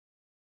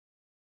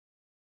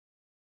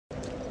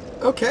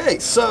Okay,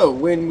 so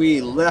when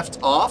we left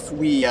off,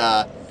 we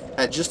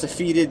had just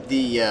defeated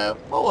the,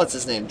 what's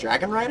his name?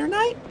 Dragon Rider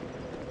Knight?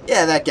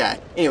 Yeah, that guy.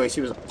 Anyways, he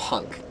was a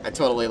punk. I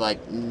totally,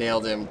 like,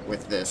 nailed him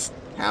with this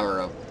hammer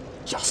of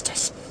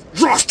justice.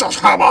 Justice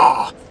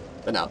hammer!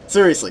 But no,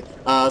 seriously.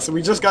 So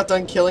we just got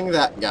done killing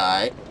that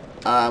guy.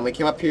 We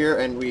came up here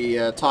and we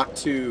talked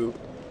to...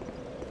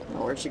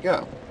 Oh, where'd she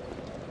go?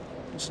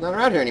 She's not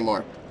around here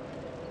anymore.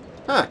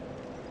 Huh.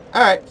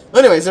 Alright.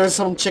 Well, anyways, there's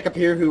some chick up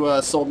here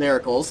who sold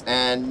miracles,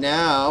 and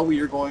now we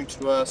are going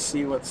to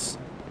see what's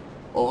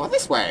over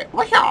this way.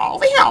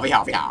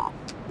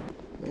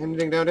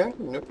 Anything down there?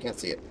 Nope, can't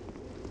see it.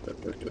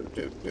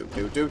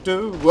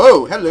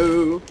 Whoa,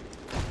 hello!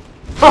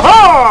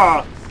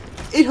 Ha-ha!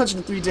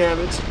 803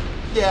 damage.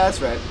 Yeah, that's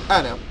right.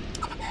 I know.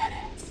 I'm a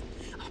badass.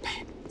 I'm a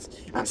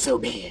badass. I'm so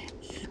bad.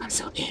 I'm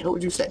so bad. What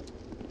would you say?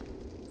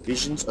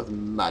 Visions of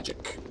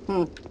magic.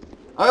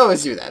 I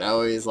always do that. I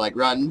always, like,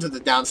 run to the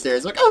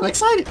downstairs, like, oh, I'm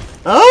excited!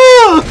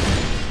 Oh!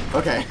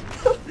 Okay.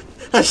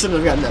 I shouldn't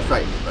have gotten that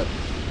frightened, but,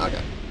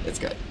 okay. It's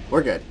good.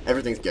 We're good.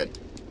 Everything's good.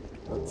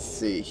 Let's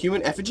see.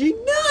 Human effigy?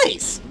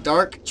 Nice!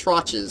 Dark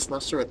trotches.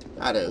 Not sure what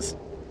that is.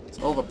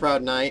 Soul of a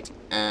proud knight,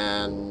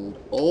 and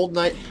old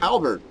knight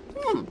halberd.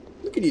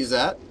 We could use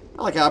that.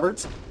 I like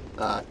halberds.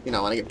 You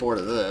know, when I get bored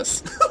of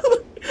this.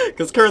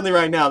 Because currently,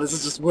 right now, this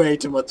is just way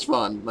too much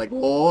fun. Like,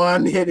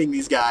 one-hitting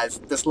these guys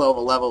at this low of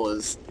a level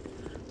is...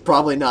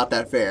 probably not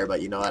that fair,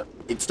 but you know what?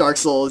 It's Dark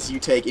Souls, you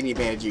take any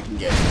advantage you can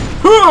get.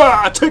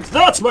 Take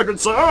that, my good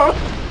sir!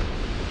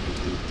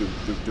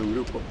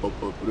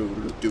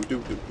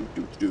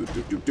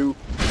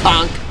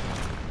 Bonk!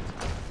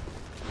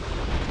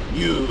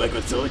 You, my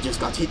good sir, just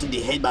got hit in the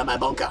head by my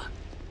bonker.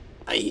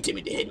 I hit him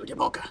in the head with a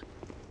bonker,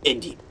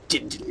 and he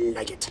didn't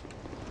like it.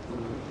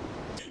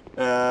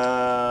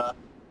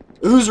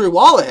 Illusory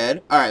wall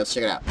ahead? Alright, let's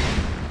check it out.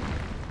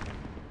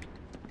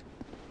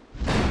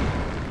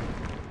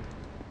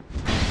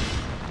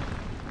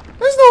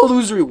 There's no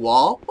illusory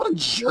wall. What a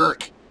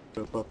jerk.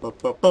 Ooh,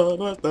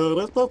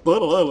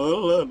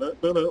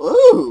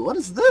 what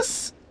is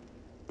this?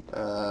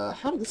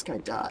 How did this guy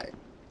die?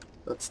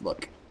 Let's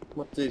look.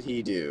 What did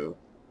he do?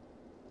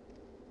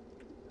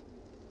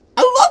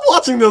 I love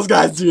watching those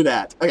guys do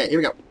that. Okay, here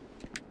we go.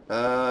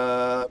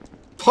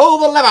 Pull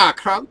the lever,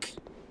 crunk.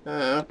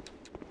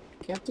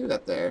 Can't do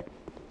that there.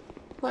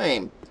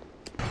 Lame.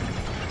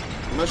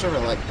 I'm not sure if I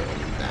like going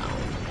down.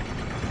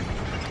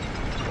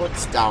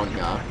 What's down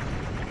here?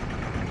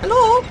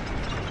 Hello?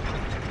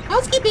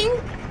 Housekeeping!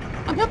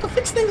 I'm here to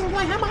fix things with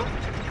my hammer.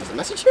 There's a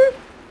message here?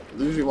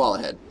 Lose your wall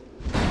ahead.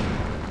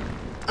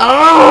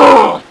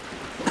 Oh!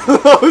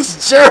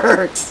 Those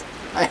jerks!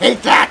 I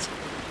hate that!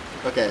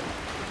 Okay.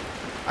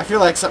 I feel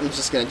like something's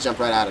just gonna jump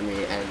right out of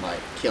me and, like,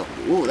 kill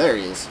me. Ooh, there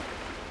he is.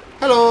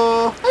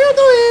 Hello! How you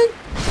doing?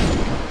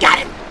 Got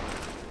him!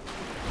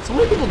 So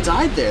many people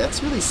died there.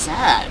 That's really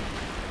sad.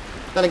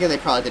 Then again, they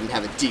probably didn't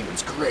have a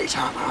demon's great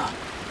hammer.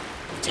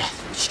 Death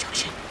and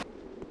destruction.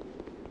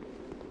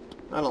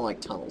 I don't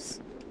like tunnels.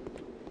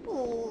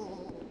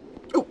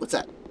 Oh, what's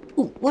that?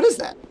 Ooh, what is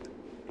that?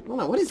 I don't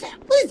know. What is that?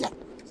 What is that?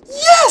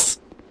 Yes!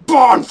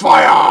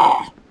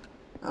 Bonfire!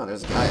 Oh,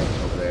 there's a guy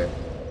over there.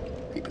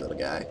 Creepy little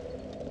guy.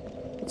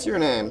 What's your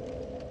name?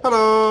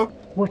 Hello?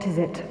 What is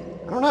it?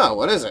 I don't know.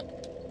 What is it?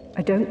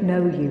 I don't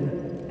know you,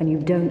 and you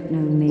don't know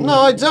me.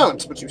 No, I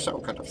don't, but you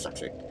sound kind of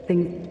sexy.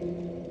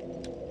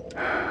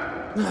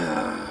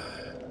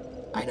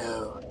 I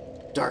know.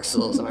 Dark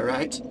Souls, am I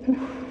right?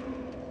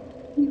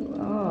 You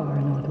are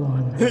an odd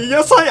one.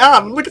 Yes, I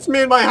am! Look at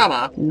me and my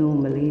hammer!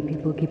 Normally,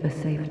 people keep a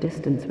safe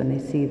distance when they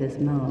see this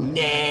mask.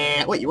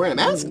 Nah! Wait, you wearing a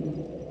mask?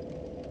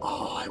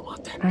 Oh, I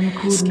want that I'm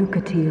mask. called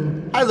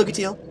Lucatil. Hi,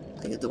 Lucatil.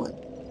 How you doing?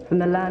 From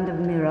the land of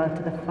Mira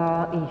to the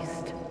far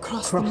east.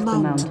 Cross the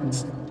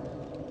mountains.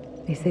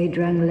 They say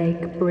Drang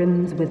Lake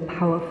brims with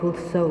powerful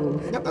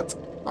souls. Yep, that's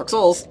Dark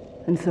Souls.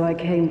 And so I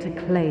came to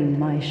claim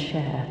my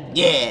share.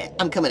 Yeah,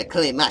 I'm coming to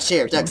claim my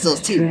share of Dark Souls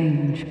too.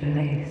 Strange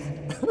place.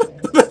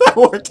 That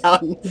worked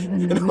out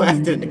in a way I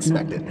didn't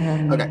expect it.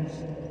 Okay.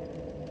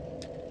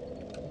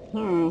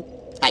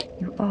 Hi.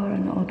 You are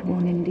an odd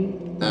one indeed.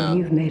 Oh.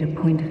 You've made a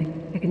point of it.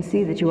 I can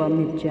see that you are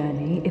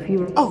mid-journey. If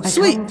you Oh,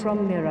 sweet! I come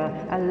from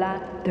Mira, a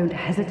lad, don't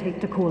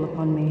hesitate to call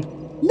upon me.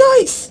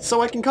 Nice!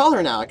 So I can call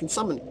her now. I can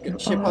summon.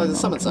 She probably has a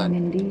summon sign.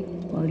 Indeed.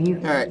 Well, you.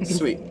 Alright,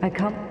 sweet. I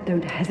come.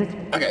 Don't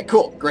hesitate. Okay,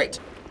 cool. Great.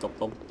 Thump,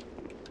 thump.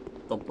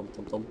 Thump, thump,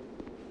 thump, thump.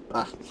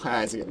 Ah, my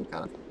eyes are getting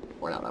kind of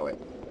worn out that way.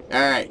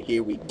 Alright,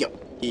 here we go.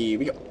 Here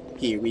we go.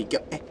 Here we go.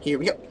 Here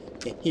we go.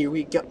 Here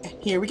we go.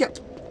 Here we go.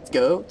 Let's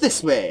go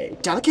this way.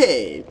 Down the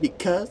cave.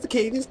 Because the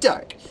cave is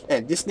dark.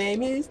 And this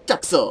name is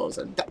Dark Souls.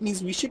 And that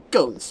means we should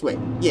go this way.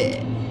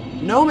 Yeah.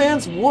 No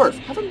Man's Wharf.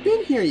 Haven't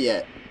been here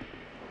yet.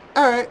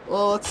 Alright,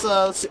 well, let's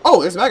see.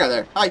 Oh, there's a bad guy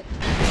there. Hi.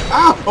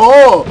 Ah!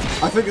 Oh!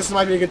 I think this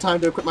might be a good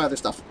time to equip my other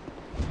stuff.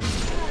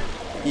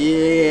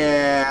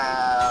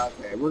 Yeah.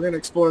 Okay, we're gonna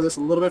explore this a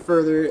little bit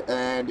further,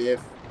 and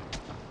if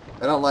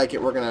I don't like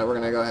it, we're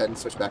gonna go ahead and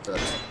switch back to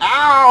that.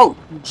 Ow!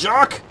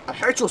 Jerk! I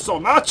hate you so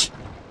much!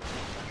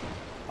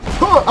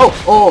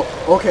 Oh,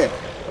 okay.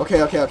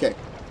 Okay, okay, okay.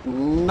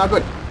 Not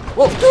good.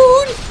 Whoa,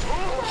 dude!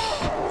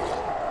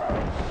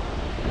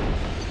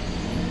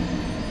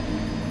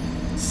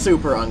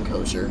 Super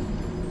unkosher.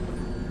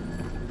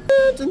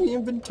 In the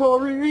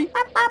inventory.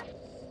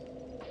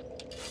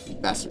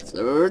 Bastards.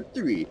 Or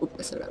 3. Oop,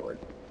 I said a bad word.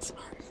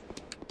 Sorry.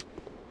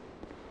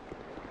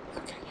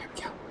 Okay, here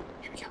we go.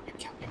 Here we go, here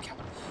we go, here we go.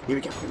 Here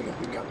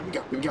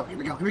we go, here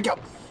we go, here we go,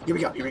 here we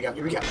go, here we go,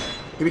 here we go.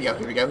 Here we go,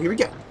 here we go, here we go. Here we go, here we go, here we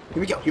go.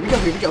 Here we go, here we go,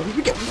 here we go, here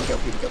we go,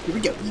 here we go, here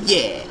we go.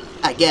 Yeah!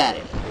 I got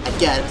him. I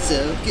got him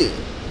so good.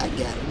 I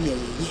got him. Yeah,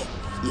 yeah, yeah.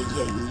 Yeah,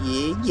 yeah,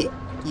 yeah, yeah.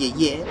 Yeah,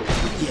 yeah.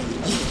 Yeah,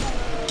 yeah,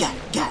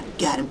 yeah.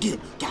 Got him good.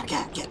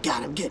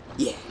 Got him good.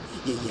 Yeah,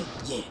 yeah, yeah,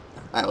 yeah.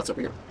 Alright, what's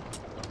over here?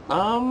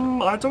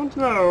 I don't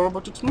know,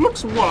 but it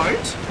looks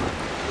white.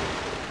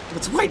 If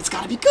it's white, it's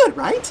gotta be good,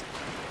 right?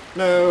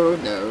 No,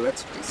 no,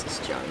 that's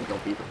racist, Johnny.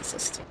 Don't be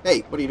racist.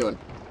 Hey, what are you doing?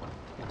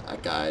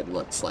 That guy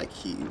looks like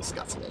he's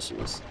got some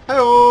issues.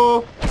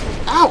 Hello!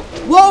 Ow!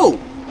 Whoa!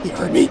 He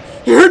heard me!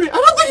 He heard me! I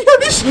don't think he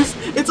had issues!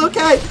 It's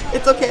okay!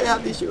 It's okay to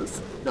have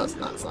issues. No, it's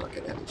not. It's not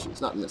okay to have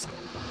issues. Not in this game.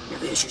 You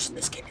have issues in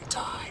this game, you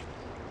die.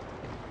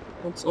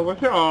 What's over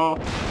here?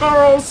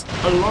 Barrels!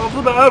 I love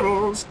the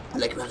barrels! I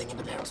like running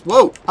into barrels.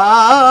 Whoa!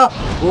 Ah!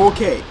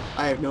 Okay.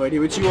 I have no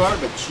idea what you are,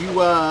 but you,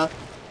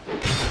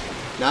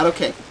 not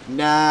okay.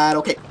 Not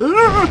okay.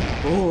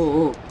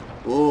 Oh!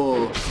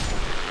 Oh!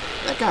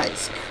 That guy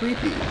is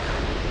creepy.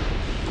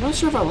 I'm not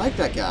sure if I like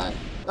that guy.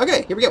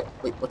 Okay, here we go.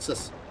 Wait, what's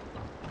this?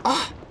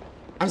 Ah!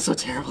 I'm so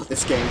terrible at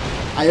this game.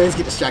 I always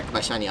get distracted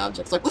by shiny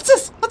objects. Like, what's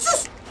this? What's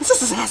this?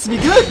 This has to be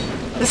good!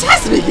 This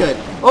has to be good!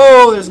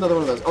 Oh, there's another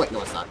one of those. Oh, wait,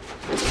 no, it's not.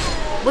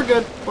 We're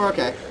good. We're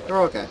okay.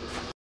 We're okay.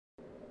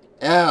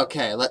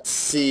 Okay, let's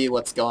see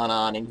what's going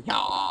on in here.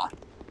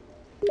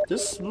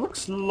 This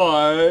looks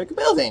like A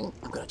building.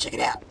 I'm gonna check it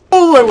out.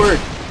 Oh, my word!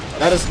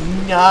 That is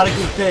not a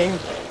good thing.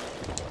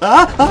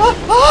 Ah! Ah!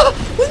 Ah!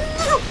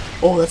 No!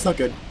 Oh, that's not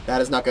good.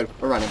 That is not good.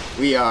 We're running.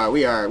 We are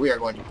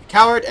going to be a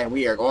coward, and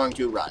we are going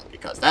to run,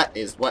 because that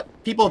is what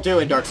people do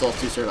in Dark Souls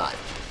to survive.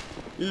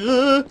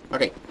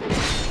 Okay.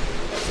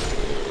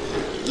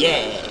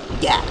 Yeah,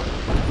 yeah.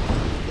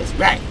 That's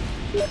right.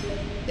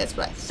 That's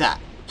what I thought.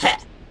 Ha!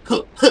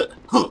 Huh! Huh!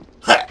 Huh!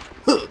 Ha!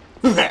 Huh!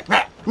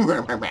 Ha!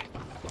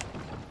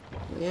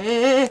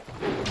 Eh.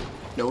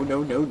 No,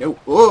 no, no, no.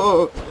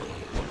 Whoa!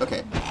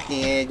 Okay.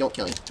 Yeah, don't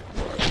kill me.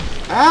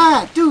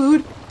 Ah,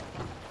 dude!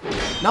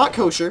 Not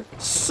kosher.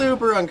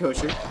 Super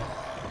unkosher.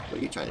 What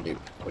are you trying to do?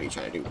 What are you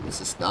trying to do?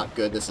 This is not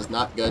good. This is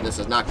not good. This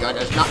is not good.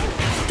 It's not...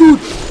 Dude!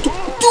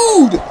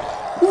 Dude!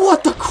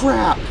 What the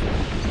crap?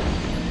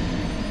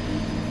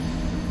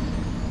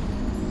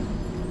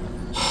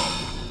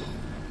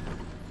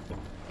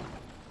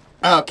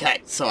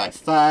 Okay, so I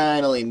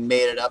finally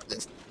made it up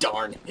this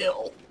darn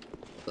hill.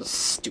 Those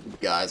stupid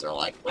guys are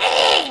like,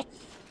 I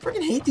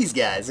freaking hate these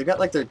guys. They've got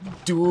like their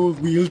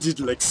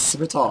dual-wielded like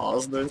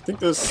scimitars, and they think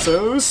they're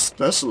so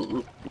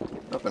special.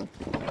 Open.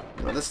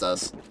 What this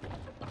does?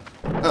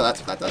 Oh, that's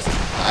what that does. Die,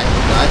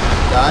 die,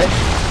 die.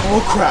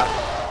 Oh crap!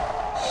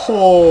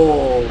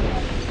 Oh.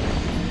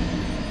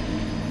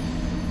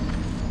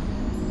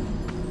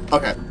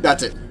 Okay,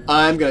 that's it.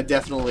 I'm gonna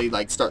definitely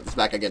like start this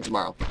back again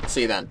tomorrow.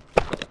 See you then.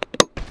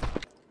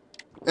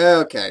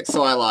 Okay,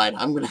 so I lied.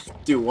 I'm gonna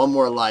do one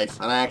more life,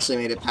 and I actually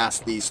made it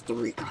past these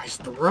 3 guys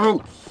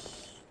through.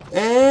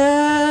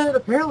 And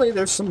apparently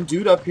there's some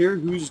dude up here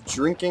who's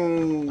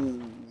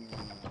drinking...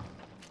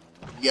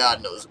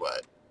 God knows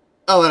what.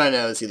 All that I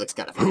know is he looks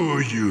kind of funny. Who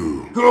are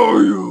you? Who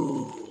are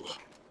you?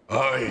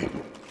 I,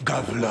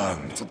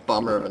 Gavlan. It's a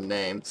bummer of a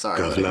name.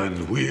 Sorry.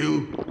 Gavlan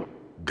will,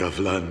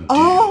 Gavlan do.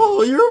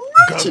 Oh, you're a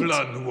merchant!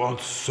 Gavlan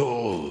wants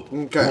soul.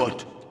 Okay.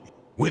 What?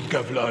 With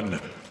Gavlan.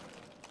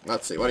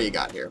 Let's see, what do you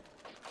got here?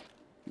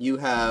 You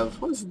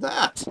have... What is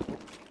that?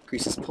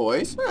 Increases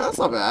poise. Yeah, that's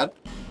not bad.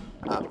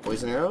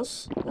 Poison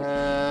arrows.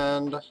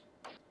 And...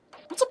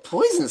 What's a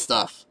poison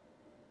stuff?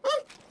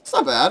 It's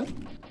not bad.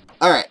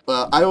 Alright,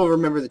 well, I will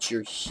remember that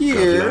you're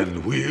here.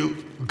 Gavlan will,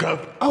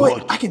 Oh, wait,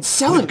 what? I can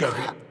sell With him Gavlan.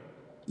 crap.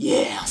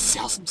 Yeah, I'll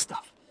sell some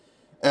stuff.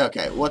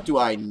 Okay, what do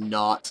I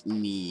not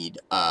need?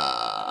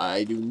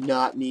 I do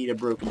not need a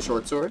broken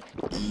short sword.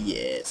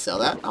 Yeah, sell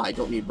that. I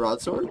don't need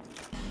broadsword.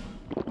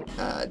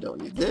 I don't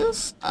need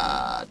this.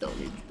 I don't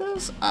need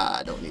this.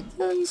 I don't need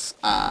this.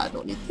 I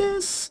don't need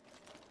this.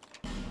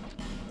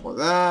 Or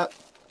that.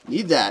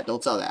 Need that.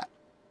 Don't sell that.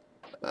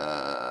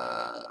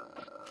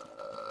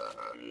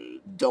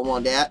 Don't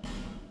want that.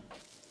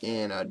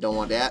 And I don't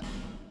want that.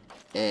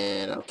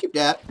 And I'll keep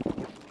that.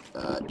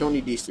 Don't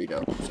need these 3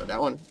 though. So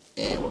that one.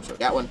 And we'll show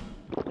that one.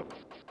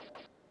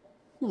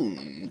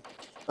 Oh,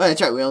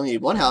 that's right. We only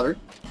need 1 halberd.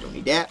 Don't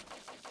need that.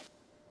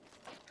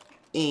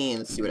 And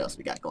let's see what else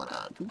we got going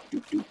on.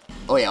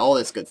 Oh yeah, all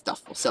this good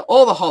stuff. We'll sell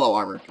all the hollow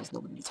armor, because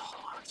nobody needs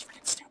hollow armor. It's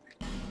freaking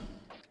stupid.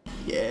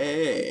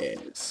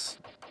 Yes.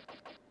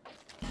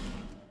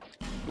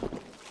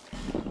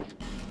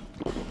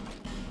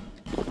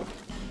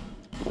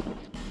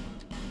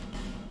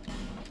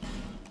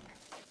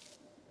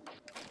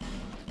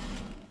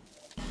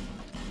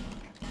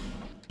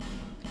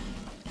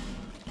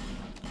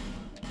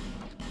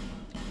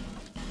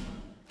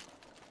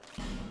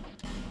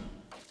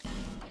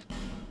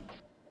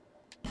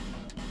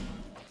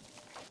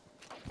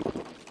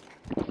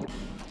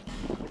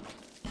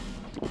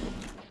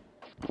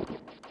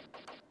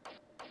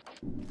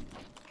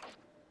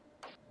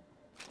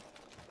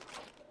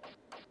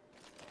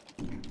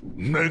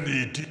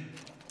 Many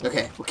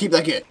Okay, we'll keep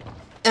that good.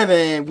 And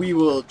then we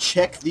will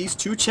check these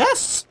 2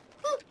 chests.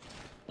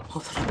 Oh,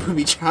 that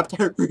booby trapped.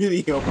 I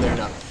really hope they're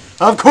not.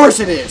 Of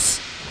course it is!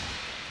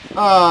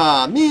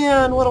 Ah,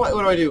 man, what do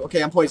I do?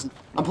 Okay, I'm poisoned.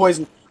 I'm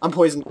poisoned. I'm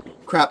poisoned.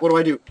 Crap, what do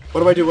I do?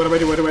 What do I do? What do I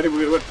do? What do I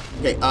do?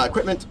 Okay,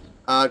 equipment.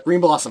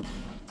 Green blossom.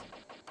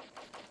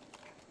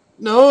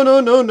 No, no,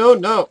 no, no,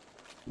 no.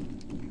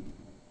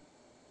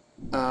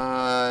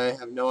 I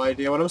have no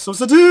idea what I'm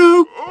supposed to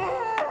do.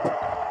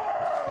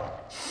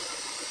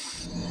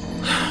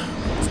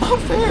 It's not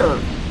fair.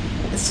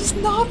 It's just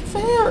not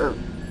fair.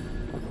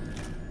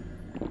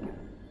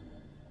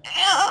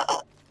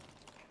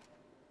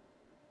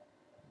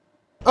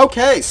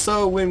 Okay,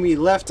 so when we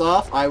left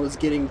off, I was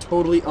getting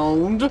totally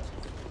owned.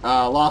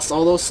 Lost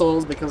all those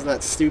souls because of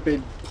that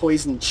stupid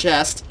poison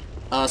chest.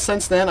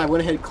 Since then, I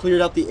went ahead and cleared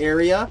out the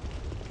area.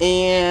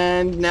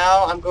 And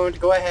now I'm going to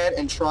go ahead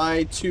and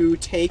try to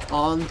take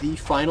on the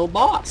final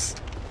boss.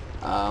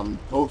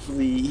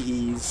 Hopefully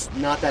he's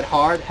not that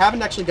hard.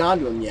 Haven't actually gone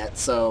to him yet,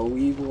 so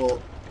we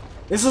will...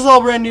 This is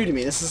all brand new to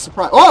me. This is a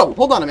surprise. Oh,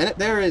 hold on a minute.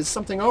 There is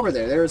something over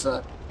there. There's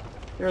a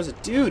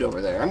dude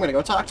over there. I'm going to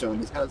go talk to him.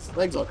 He's got his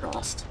legs all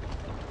crossed.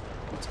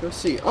 Let's go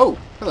see. Oh,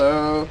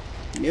 hello.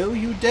 No,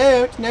 you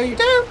don't. No, you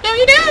don't. No,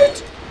 you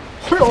don't.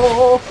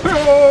 Hello.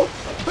 Hello.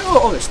 Hello.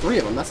 Oh, there's 3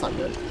 of them. That's not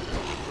good.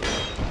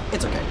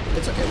 It's okay.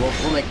 It's okay. We'll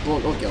kill him.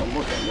 We'll get him.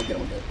 We'll get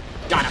him.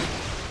 Got him.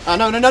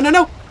 No, no, no, no,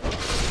 no.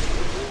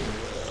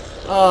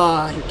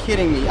 You're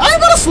kidding me. I've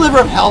got a sliver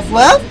of health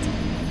left.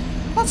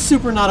 That's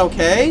super not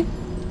okay.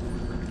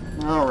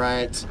 All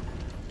right.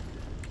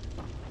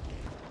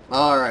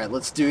 All right.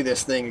 Let's do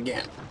this thing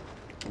again.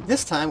 And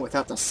this time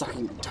without the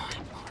sucking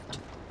time part.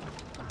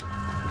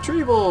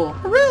 Retrieval!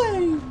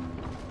 Hooray!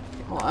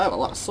 Oh, I have a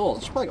lot of souls.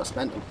 I should probably go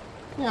spend them.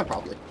 Yeah,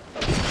 probably.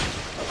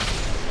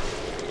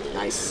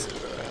 Nice.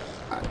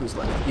 Alright, who's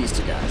left? These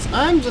 2 guys.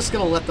 I'm just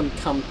gonna let them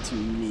come to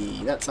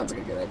me. That sounds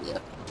like a good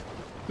idea.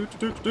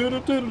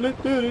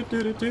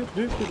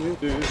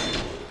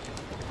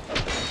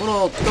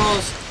 Uno,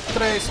 dos,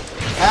 tres.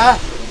 Ah!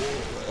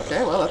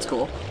 Okay, well, that's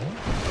cool.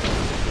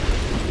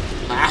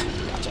 Ah!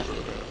 Gotcha.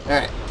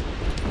 Alright.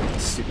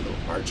 Stupid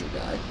little archer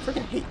guy. I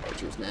freaking hate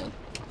archers, man.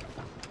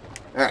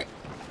 Alright.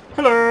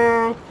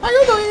 Hello! How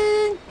you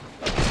doing?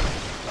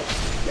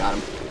 Got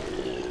him.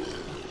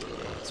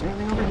 Is there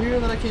anything over here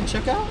that I can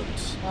check out?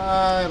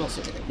 I don't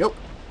see anything. Nope.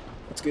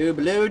 Let's go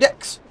below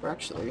decks. Or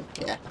actually,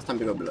 yeah, it's time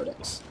to go below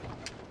decks.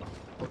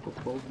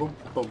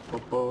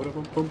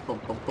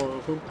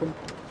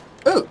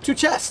 Oh, 2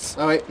 chests!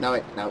 Oh wait,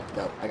 no, no,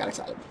 I got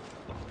excited.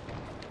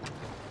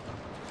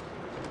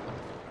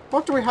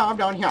 What do we have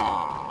down here?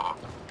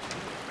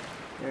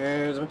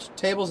 There's a bunch of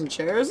tables and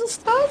chairs and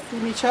stuff.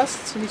 Give me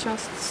chests, give me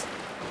chests.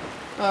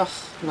 Ugh,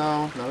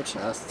 no, no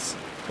chests.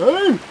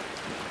 Hey!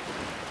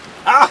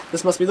 Ah!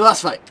 This must be the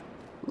last fight.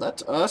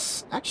 Let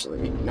us,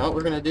 actually, you know what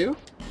we're gonna do?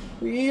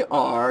 We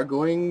are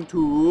going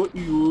to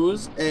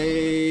use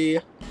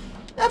a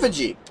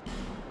effigy.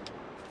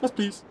 Yes,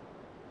 please.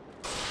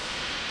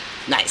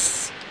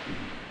 Nice.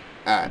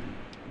 Alright.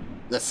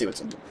 Let's see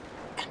what's in here.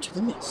 Enter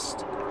the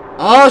mist.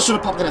 Oh, I should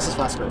have popped the Nessus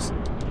flask first.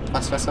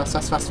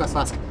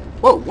 Flask.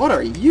 Whoa, what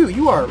are you?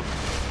 You are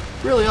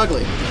really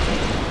ugly.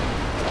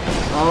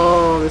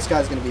 Oh, this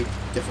guy's gonna be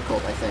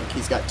difficult, I think.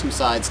 He's got 2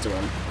 sides to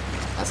him.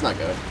 That's not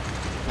good.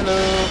 Hello.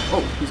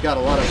 Oh, he's got a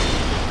lot of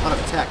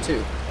attack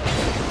too.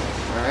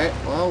 Alright,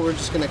 well, we're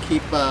just gonna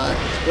keep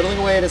whittling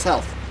away at his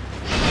health.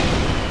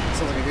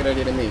 Sounds like a good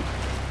idea to me.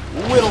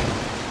 Whittle.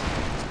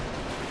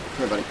 Come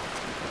here, buddy.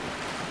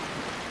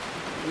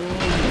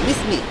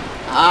 Miss me.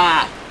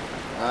 Ah!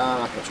 I'm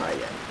not gonna try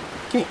again.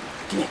 Come here.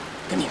 Come here.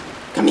 Come here.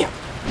 Come here.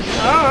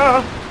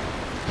 Ah!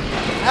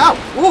 Ow!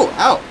 Ooh!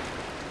 Ow!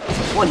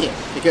 1 hit.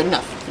 Okay, good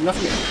enough. Good enough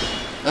for me.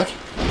 Okay.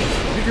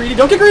 Don't get greedy.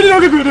 Don't get greedy.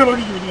 Don't get greedy. Don't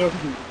get greedy. Don't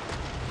get greedy.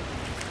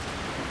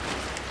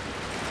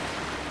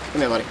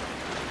 Come here, buddy.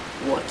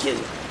 I wanna kill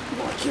you. I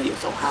wanna kill you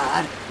so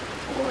hard. I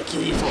wanna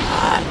kill you so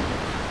hard.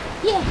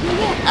 Yeah, yeah,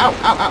 yeah. Ow!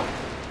 Ow! Ow!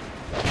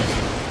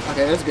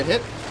 Okay, that's a good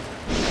hit.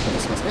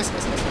 Miss.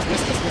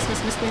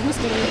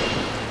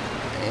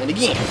 And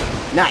again.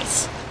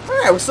 Nice.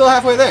 Alright, we're still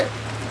halfway there.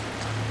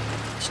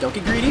 Just don't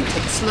get greedy.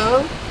 Take it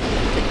slow.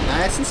 Take it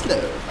nice and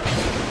slow.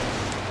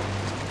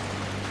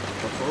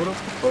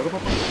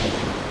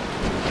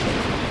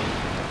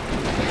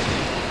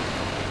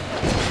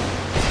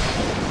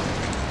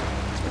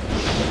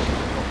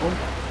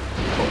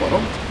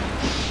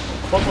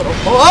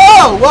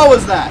 Oh! What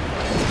was that?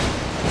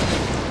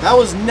 That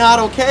was not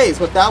okay, is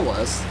what that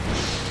was.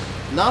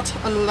 Not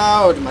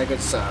allowed, my good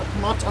sir.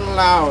 Not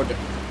allowed.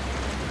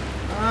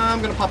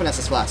 I'm gonna pop an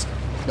SS flask.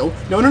 No.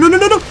 No, no, no, no,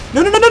 no, no!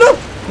 No, no, no, no, no!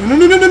 No, no,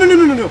 no, no, no, no,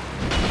 no, no, no!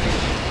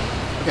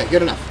 Okay,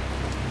 good enough.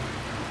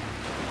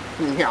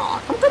 Come here!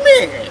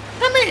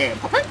 Come here,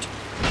 puppet!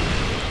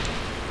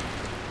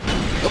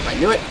 Nope, I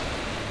knew it.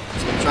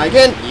 Just gonna try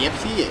again. Yep,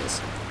 he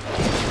is.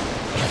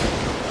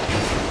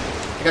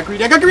 I got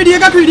greedy, I got greedy, I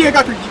got greedy, I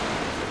got greedy!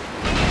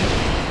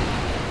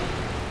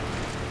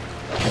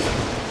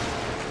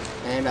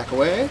 And back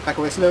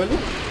away slowly.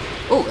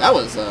 Oh, that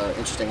was an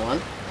interesting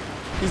one.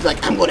 He's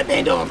like, I'm gonna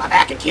bend over my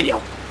back and kill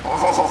you.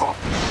 Oh,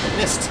 I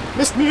missed.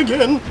 Missed me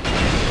again.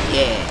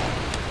 Yeah.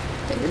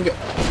 Okay, here we go.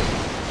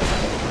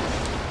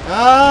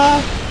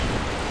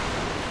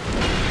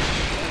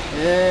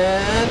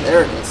 And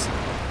there it is.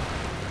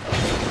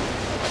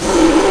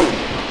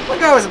 My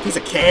guy was a piece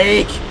of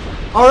cake.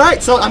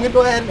 Alright, so I'm gonna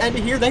go ahead and end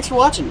it here. Thanks for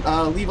watching.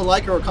 Leave a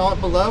like or a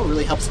comment below. It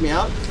really helps me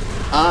out.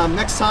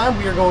 Next time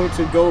we are going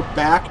to go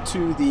back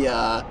to the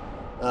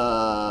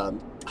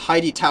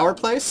Heidi Tower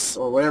place,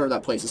 or whatever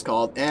that place is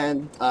called,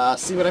 and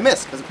see what I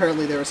missed, because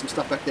apparently there was some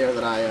stuff back there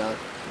that I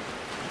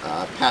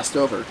passed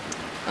over.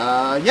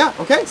 Yeah,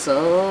 okay,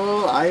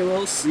 so I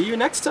will see you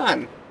next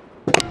time.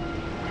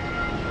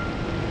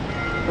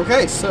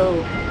 Okay,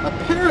 so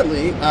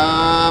apparently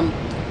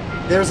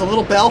there's a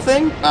little bell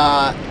thing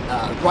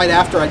right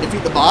after I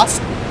defeat the boss,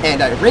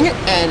 and I ring it,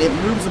 and it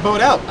moves the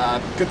boat out.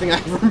 Good thing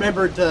I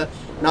remembered to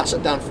not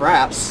shut down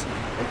Fraps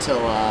until,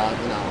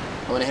 you know,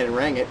 I went ahead and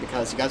rang it,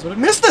 because you guys would have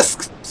missed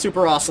this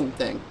super awesome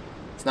thing.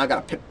 So now I got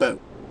a pit boat.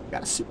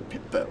 Got a super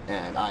pit boat,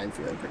 and I'm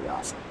feeling pretty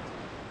awesome.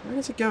 Where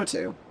does it go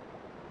to?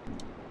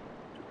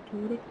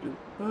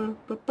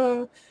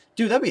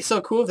 Dude, that'd be so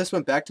cool if this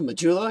went back to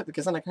Majula,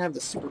 because then I can have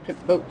the super pit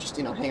boat just,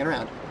 you know, hanging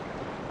around.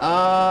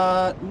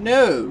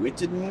 No, it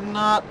did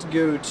not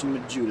go to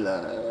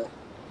Majula.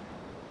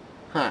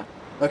 Huh.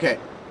 Okay.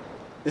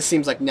 This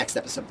seems like next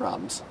episode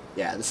problems.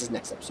 Yeah, this is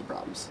next episode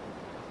problems.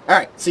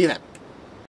 Alright, see you then.